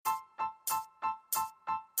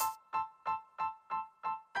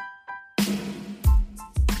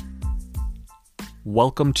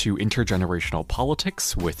Welcome to Intergenerational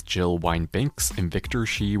Politics with Jill Wine-Banks and Victor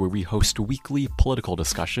Shi, where we host weekly political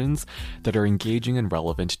discussions that are engaging and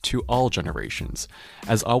relevant to all generations.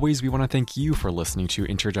 As always, we want to thank you for listening to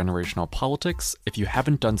Intergenerational Politics. If you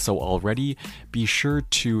haven't done so already, be sure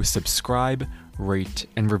to subscribe, rate,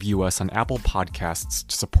 and review us on Apple Podcasts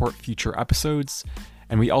to support future episodes.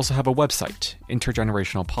 And we also have a website,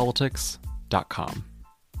 intergenerationalpolitics.com.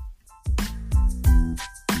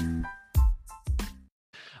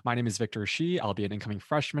 My name is Victor Shi. I'll be an incoming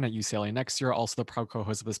freshman at UCLA next year, also the proud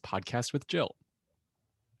co-host of this podcast with Jill.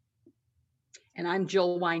 And I'm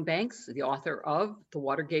Jill Wine-Banks, the author of The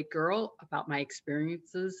Watergate Girl, about my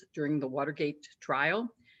experiences during the Watergate trial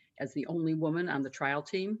as the only woman on the trial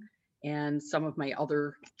team and some of my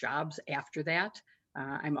other jobs after that.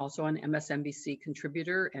 I'm also an MSNBC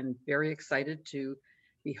contributor and very excited to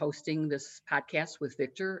be hosting this podcast with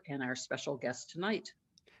Victor and our special guest tonight.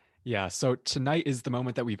 Yeah, so tonight is the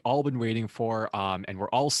moment that we've all been waiting for, and we're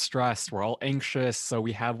all stressed, we're all anxious. So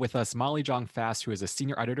we have with us Molly Jong-Fast, who is a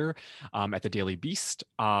senior editor at the Daily Beast,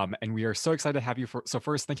 and we are so excited to have you. So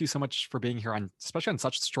first, thank you so much for being here, especially on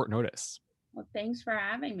such short notice. Well, thanks for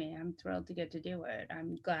having me. I'm thrilled to get to do it.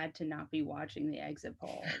 I'm glad to not be watching the exit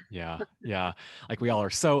poll. Yeah, like we all are.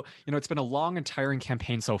 So, it's been a long and tiring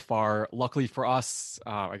campaign so far. Luckily for us,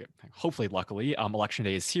 hopefully luckily, Election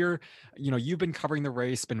Day is here. You've been covering the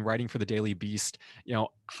race, been writing for the Daily Beast.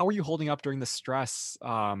 How are you holding up during the stress?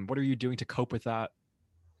 What are you doing to cope with that?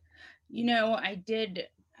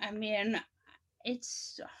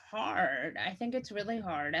 It's hard. I think it's really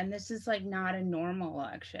hard. And this is not a normal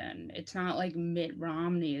election. It's not like Mitt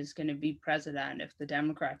Romney is going to be president if the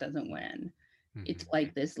Democrat doesn't win. Mm-hmm. It's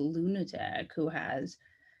like this lunatic who has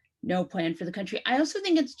no plan for the country. I also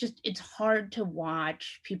think it's hard to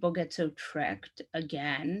watch people get so tricked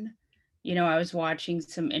again. I was watching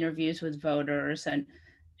some interviews with voters and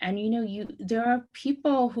there are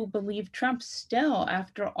people who believe Trump still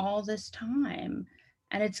after all this time.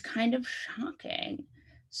 And it's kind of shocking.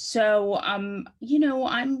 So, I'm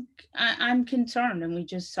concerned. And we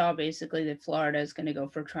just saw basically that Florida is going to go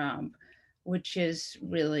for Trump, which is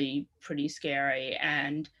really pretty scary.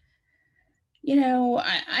 And,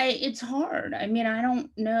 it's hard. I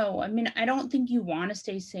don't know. I don't think you want to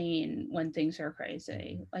stay sane when things are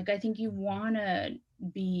crazy. I think you want to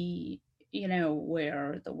be,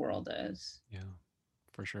 where the world is. Yeah,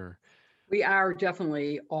 for sure. We are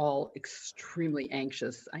definitely all extremely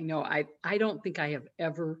anxious. I know I don't think I have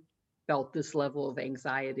ever felt this level of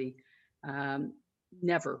anxiety.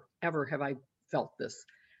 Never, ever have I felt this.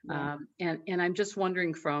 Yeah. And I'm just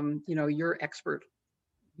wondering from, your expert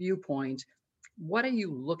viewpoint, what are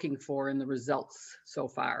you looking for in the results so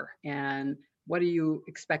far? And what are you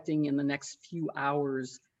expecting in the next few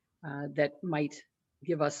hours that might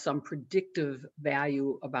give us some predictive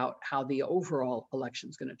value about how the overall election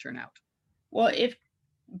is going to turn out? Well, if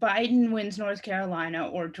Biden wins North Carolina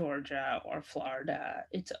or Georgia or Florida,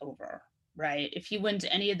 it's over, right? If he wins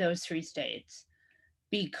any of those three states,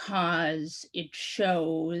 because it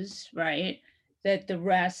shows, right, that the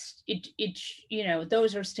rest,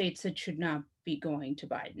 those are states that should not be going to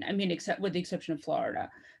Biden. Except with the exception of Florida.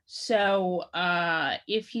 So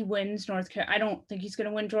if he wins North Carolina, I don't think he's going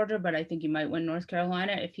to win Georgia, but I think he might win North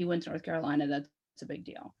Carolina. If he wins North Carolina, that's a big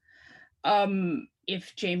deal.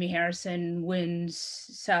 If Jamie Harrison wins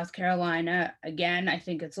South Carolina, again, I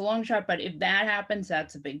think it's a long shot, but if that happens,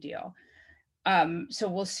 that's a big deal. So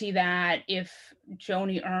we'll see that. If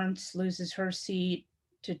Joni Ernst loses her seat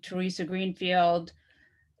to Teresa Greenfield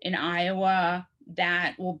in Iowa,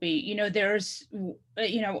 that will be,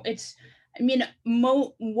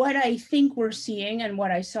 what I think we're seeing and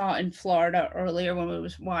what I saw in Florida earlier when we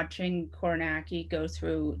was watching Kornacki go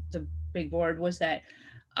through the big board was that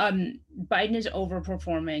Biden is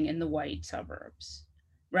overperforming in the white suburbs,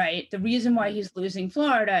 right? The reason why he's losing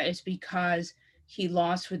Florida is because he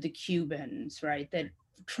lost with the Cubans, right? That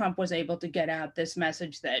Trump was able to get out this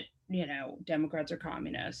message that, Democrats are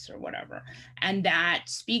communists or whatever. And that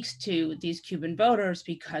speaks to these Cuban voters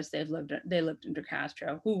because they lived under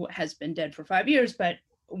Castro, who has been dead for 5 years, but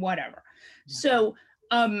whatever. Yeah. So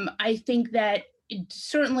I think that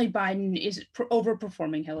certainly Biden is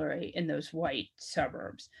overperforming Hillary in those white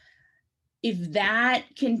suburbs. If that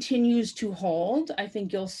continues to hold, I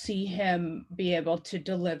think you'll see him be able to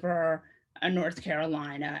deliver a North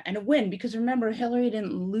Carolina and a win, because remember, Hillary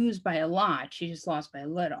didn't lose by a lot. She just lost by a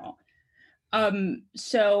little.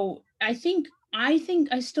 So I still think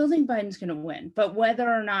Biden's going to win, but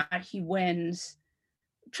whether or not he wins,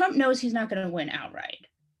 Trump knows he's not going to win outright.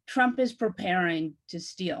 Trump is preparing to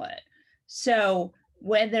steal it. So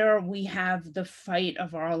whether we have the fight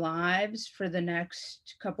of our lives for the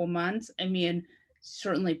next couple months, I mean,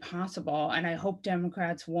 certainly possible. And I hope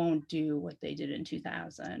Democrats won't do what they did in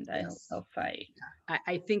 2000. I hope Yes. they'll fight.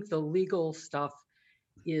 I think the legal stuff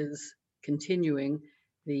is continuing.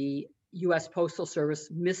 The U.S. Postal Service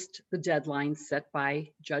missed the deadline set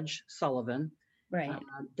by Judge Sullivan. Right.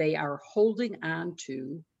 They are holding on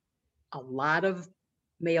to a lot of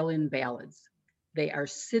mail-in ballots. They are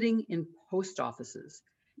sitting in post offices.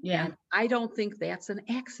 Yeah. And I don't think that's an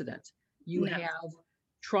accident. You No. have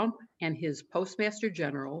Trump and his postmaster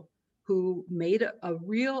general who made a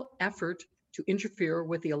real effort to interfere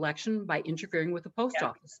with the election by interfering with the post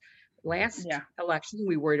office. Last election,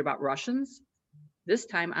 we worried about Russians. This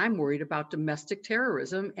time, I'm worried about domestic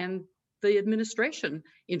terrorism and the administration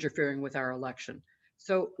interfering with our election.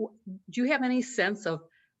 So, do you have any sense of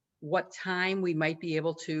what time we might be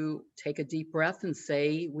able to take a deep breath and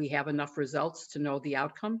say we have enough results to know the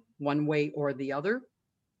outcome one way or the other?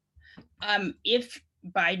 If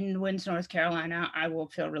Biden wins North Carolina, I will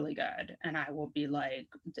feel really good. And I will be like,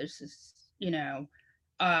 this is,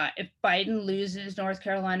 if Biden loses North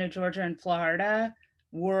Carolina, Georgia, and Florida,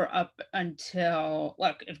 we're up until,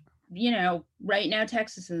 look, if, right now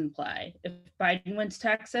Texas is in play. If Biden wins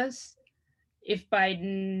Texas, if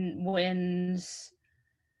Biden wins,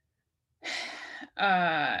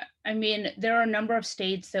 I mean, there are a number of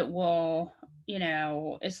states that will,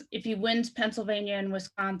 if he wins Pennsylvania and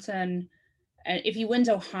Wisconsin, and if he wins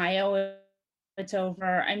Ohio, it's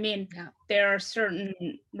over. I mean, there are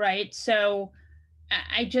certain, right? So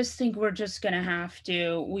I just think we're just going to have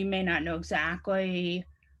to, we may not know exactly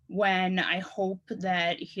when. I hope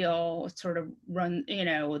that he'll sort of run,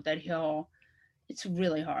 that he'll, it's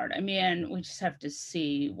really hard. I mean, we just have to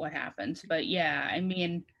see what happens. But yeah, I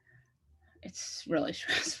mean, it's really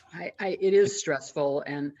stressful. It is stressful.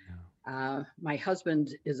 And my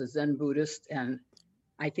husband is a Zen Buddhist, and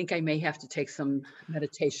I think I may have to take some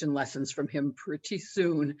meditation lessons from him pretty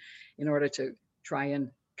soon in order to try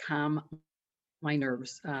and calm my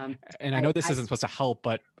nerves. And I know this isn't supposed to help,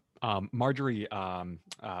 but Marjorie,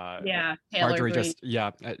 Marjorie just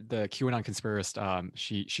the QAnon conspiracist,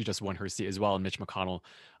 she just won her seat as well, and Mitch McConnell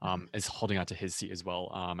is holding on to his seat as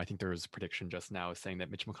well. I think there was a prediction just now saying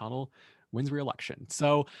that Mitch McConnell wins re-election.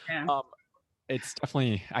 So it's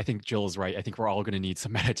definitely, I think Jill is right. I think we're all going to need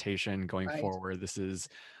some meditation going forward. This is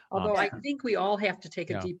although I think we all have to take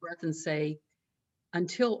a deep breath and say,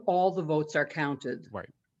 until all the votes are counted,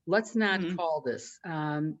 let's not call this.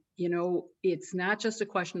 It's not just a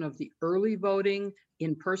question of the early voting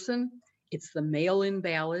in person, it's the mail-in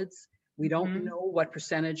ballots. We don't know what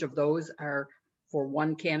percentage of those are for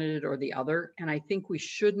one candidate or the other. And I think we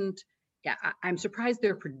shouldn't, I'm surprised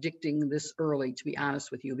they're predicting this early, to be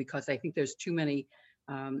honest with you, because I think there's too many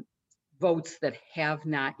votes that have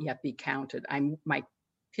not yet been counted. My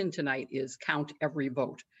pin tonight is count every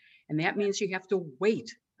vote. And that means you have to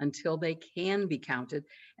wait until they can be counted.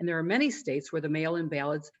 And there are many states where the mail-in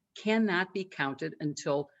ballots cannot be counted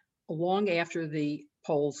until long after the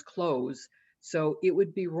polls close. So it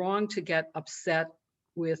would be wrong to get upset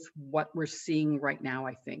with what we're seeing right now,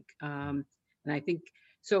 I think. And I think,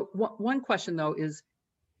 so one question though is,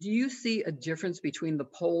 do you see a difference between the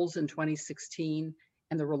polls in 2016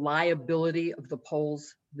 and the reliability of the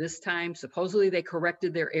polls this time? Supposedly they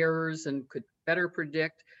corrected their errors and could better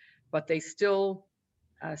predict, but they still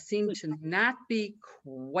seem to not be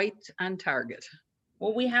quite on target.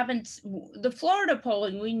 Well, we haven't, the Florida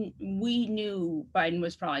polling, we knew Biden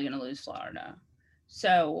was probably going to lose Florida.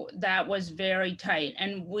 So that was very tight.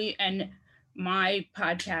 And my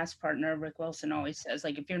podcast partner, Rick Wilson, always says,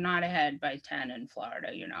 like, if you're not ahead by 10 in Florida,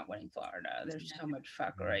 you're not winning Florida. There's so much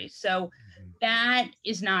fuckery. So that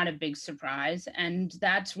is not a big surprise. And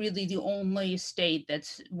that's really the only state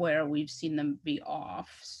that's where we've seen them be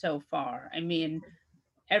off so far. I mean,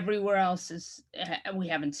 everywhere else we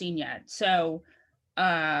haven't seen yet. So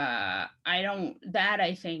I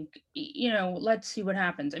think, let's see what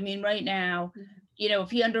happens. I mean, right now,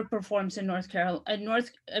 if he underperforms in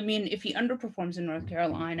North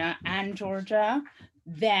Carolina and Georgia,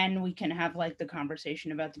 then we can have like the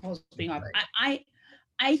conversation about the polls being off.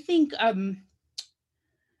 I think,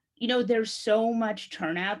 there's so much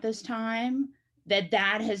turnout this time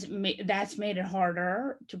that's made it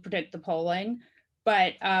harder to predict the polling.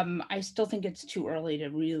 But I still think it's too early to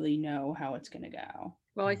really know how it's going to go.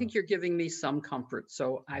 Well, I think you're giving me some comfort,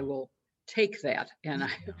 so I will take that, and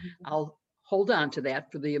I'll hold on to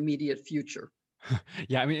that for the immediate future.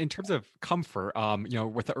 Yeah, I mean, in terms of comfort,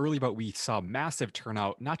 with the early vote, we saw massive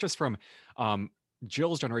turnout, not just from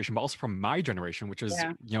Jill's generation, but also from my generation, which is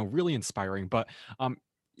really inspiring. But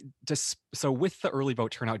just so with the early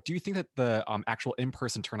vote turnout, do you think that the actual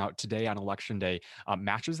in-person turnout today on election day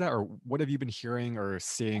matches that, or what have you been hearing or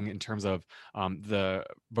seeing in terms of the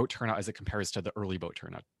vote turnout as it compares to the early vote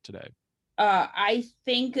turnout today? I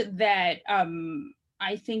think that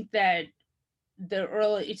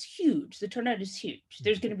it's huge. The turnout is huge.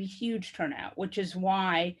 There's going to be huge turnout, which is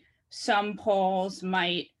why some polls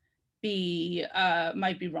might be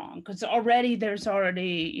wrong, because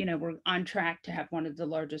we're on track to have one of the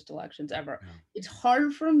largest elections ever. Yeah. It's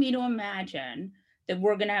hard for me to imagine that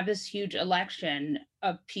we're going to have this huge election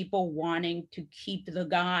of people wanting to keep the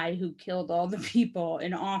guy who killed all the people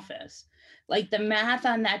in office. Like, the math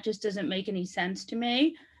on that just doesn't make any sense to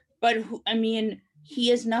me. But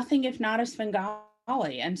he is nothing if not a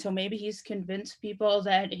Svengali, and so maybe he's convinced people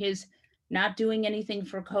that his not doing anything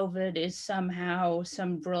for COVID is somehow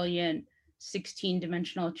some brilliant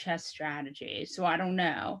 16-dimensional chess strategy. So I don't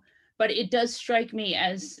know, but it does strike me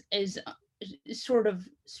as sort of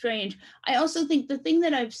strange. I also think the thing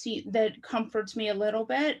that I've seen that comforts me a little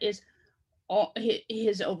bit is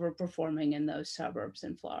his overperforming in those suburbs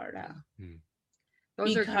in Florida.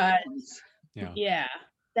 Those are Because good ones. yeah,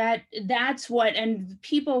 that's what, and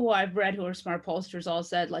people who I've read who are smart pollsters all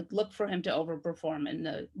said, like, look for him to overperform in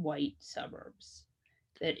the white suburbs,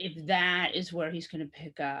 that if that is where he's going to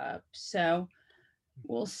pick up. So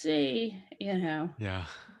we'll see. Yeah.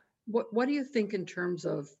 What do you think in terms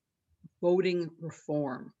of voting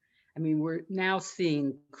reform? I mean, we're now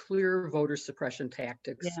seeing clear voter suppression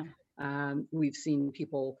tactics. We've seen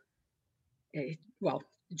people, well,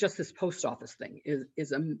 just this post office thing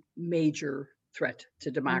is a major threat to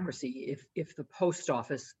democracy if the post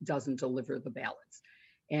office doesn't deliver the ballots.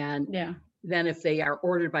 And then if they are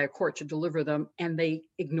ordered by a court to deliver them and they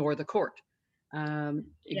ignore the court.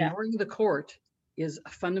 Ignoring the court is a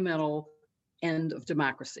fundamental end of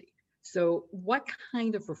democracy. So what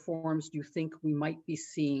kind of reforms do you think we might be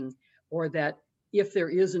seeing, or that if there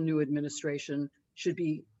is a new administration should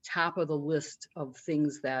be top of the list of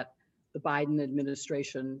things that the Biden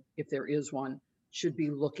administration, if there is one, should be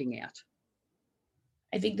looking at?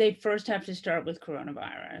 I think they first have to start with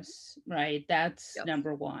coronavirus, right? That's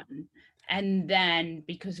number one. And then,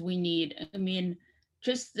 because we need,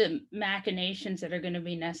 just the machinations that are going to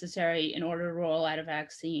be necessary in order to roll out a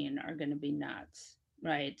vaccine are going to be nuts,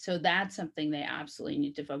 right? So that's something they absolutely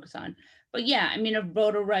need to focus on. But a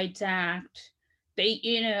Voter Rights Act,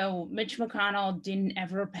 Mitch McConnell didn't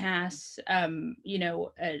ever pass,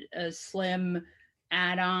 a slim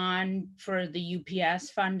add-on for the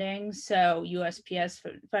UPS funding, so USPS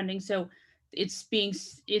funding. So it's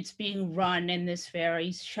being run in this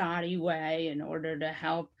very shoddy way in order to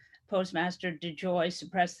help Postmaster DeJoy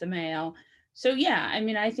suppress the mail. So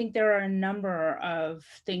I think there are a number of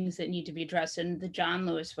things that need to be addressed in the John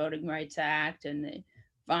Lewis Voting Rights Act and the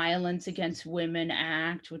Violence Against Women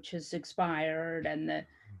Act, which has expired. And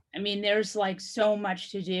there's like so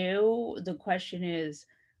much to do. The question is,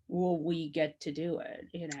 will we get to do it?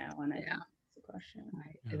 And I think that's the question.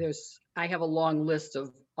 I have a long list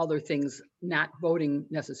of other things not voting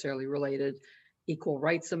necessarily related: equal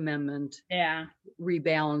rights amendment,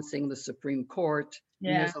 rebalancing the Supreme Court.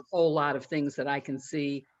 And there's a whole lot of things that I can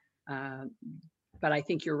see, but I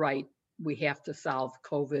think you're right. We have to solve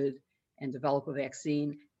COVID and develop a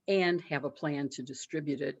vaccine and have a plan to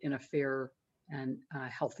distribute it in a fair and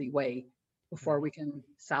healthy way before we can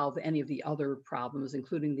solve any of the other problems,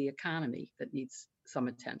 including the economy, that needs some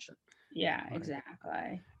attention. Yeah,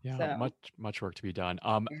 exactly. Yeah, much work to be done.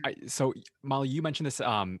 So Molly, you mentioned this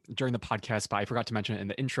during the podcast, but I forgot to mention it in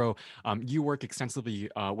the intro. You work extensively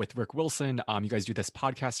with Rick Wilson. You guys do this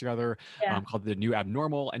podcast together called The New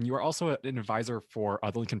Abnormal, and you are also an advisor for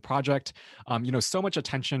the Lincoln Project. So much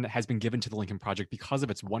attention has been given to the Lincoln Project because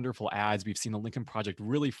of its wonderful ads. We've seen the Lincoln Project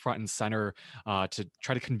really front and center to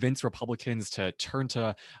try to convince Republicans to turn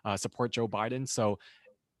to support Joe Biden. So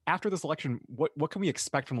after this election, what can we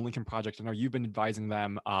expect from the Lincoln Project? I know you've been advising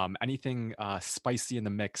them. Anything spicy in the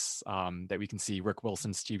mix that we can see Rick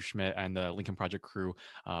Wilson, Steve Schmidt, and the Lincoln Project crew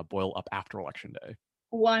boil up after Election Day?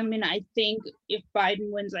 Well, I think if Biden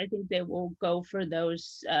wins, I think they will go for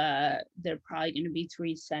those. They're probably going to be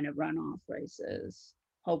 3 Senate runoff races,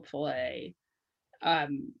 hopefully.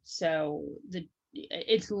 So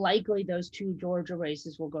it's likely those 2 Georgia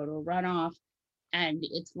races will go to a runoff. And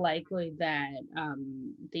it's likely that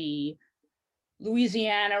the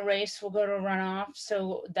Louisiana race will go to a runoff.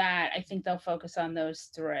 So that I think they'll focus on those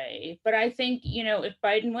 3. But I think, if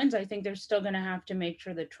Biden wins, I think they're still going to have to make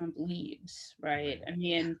sure that Trump leaves, right?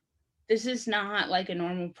 This is not like a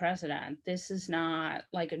normal president. This is not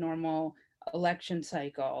like a normal election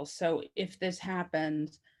cycle. So if this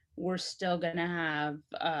happens, we're still going to have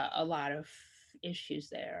a lot of issues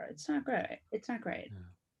there. It's not great. It's not great.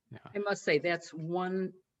 Yeah. I must say that's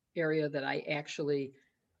one area that I actually,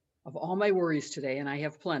 of all my worries today, and I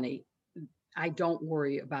have plenty, I don't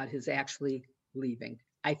worry about his actually leaving.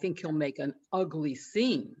 I think he'll make an ugly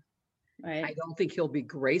scene. Right. I don't think he'll be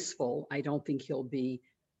graceful. I don't think he'll be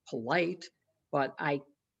polite, but I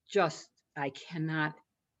cannot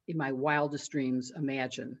in my wildest dreams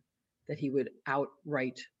imagine that he would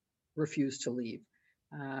outright refuse to leave.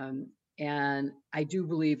 And I do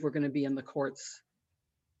believe we're going to be in the courts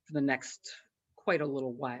for the next quite a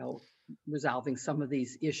little while, resolving some of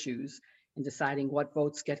these issues and deciding what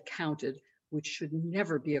votes get counted, which should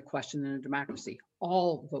never be a question in a democracy.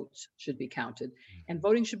 All votes should be counted, and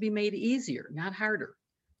voting should be made easier, not harder.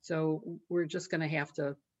 So we're just going to have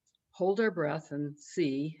to hold our breath and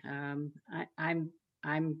see.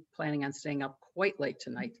 I'm planning on staying up quite late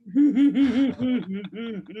tonight.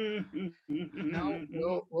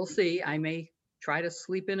 No, we'll see. I may try to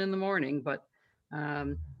sleep in the morning, but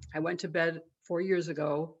I went to bed 4 years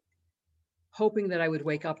ago hoping that I would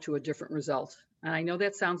wake up to a different result. And I know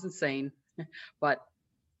that sounds insane, but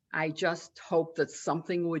I just hoped that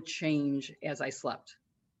something would change as I slept.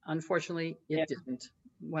 Unfortunately, it didn't.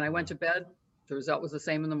 When I went to bed, the result was the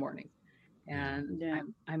same in the morning. And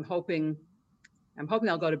I'm hoping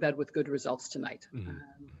I'll go to bed with good results tonight.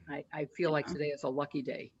 I feel like today is a lucky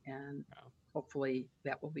day, and hopefully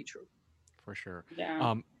that will be true. For sure.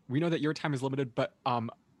 Yeah. We know that your time is limited, but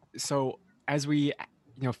so as we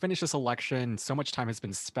finish this election, so much time has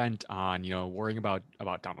been spent on worrying about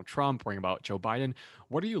Donald Trump, worrying about Joe Biden.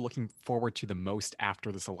 What are you looking forward to the most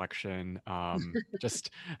after this election?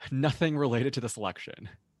 Just nothing related to this election.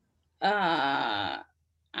 I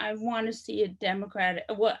want to see a Democratic.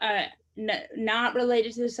 Not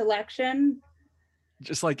related to this election.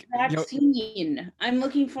 Just like vaccine. I'm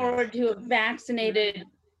looking forward to a vaccinated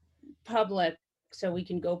public so we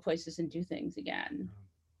can go places and do things again.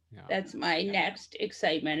 Yeah. That's my next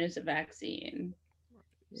excitement, is a vaccine.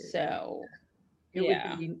 So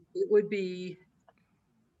it would be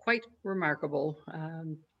quite remarkable.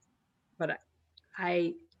 But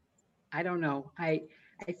I don't know. I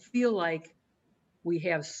feel like we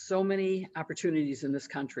have so many opportunities in this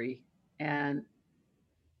country, and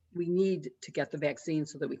we need to get the vaccine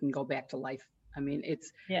so that we can go back to life. I mean,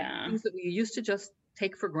 it's things that we used to just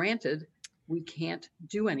take for granted, we can't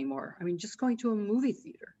do anymore. I mean, just going to a movie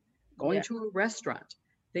theater, going to a restaurant,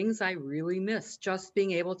 things I really miss, just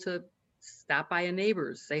being able to stop by a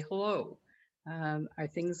neighbor's, say hello, are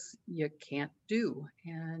things you can't do.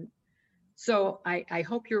 And so I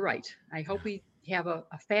hope you're right. I hope we have a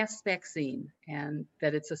fast vaccine, and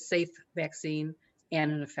that it's a safe vaccine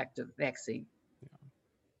and an effective vaccine.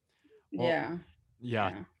 Well,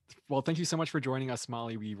 Well, thank you so much for joining us,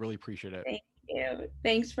 Molly. We really appreciate it. Thank you.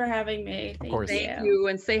 Thanks for having me. Of course. Thank you.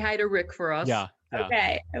 And say hi to Rick for us. Yeah.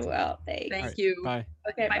 Okay, I will. Thanks. Thank you. Bye.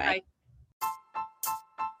 Okay, bye.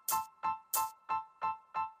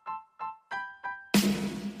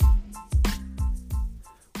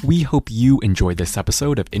 We hope you enjoyed this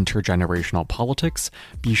episode of Intergenerational Politics.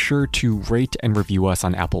 Be sure to rate and review us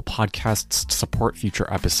on Apple Podcasts to support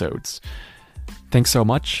future episodes. Thanks so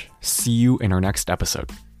much. See you in our next episode.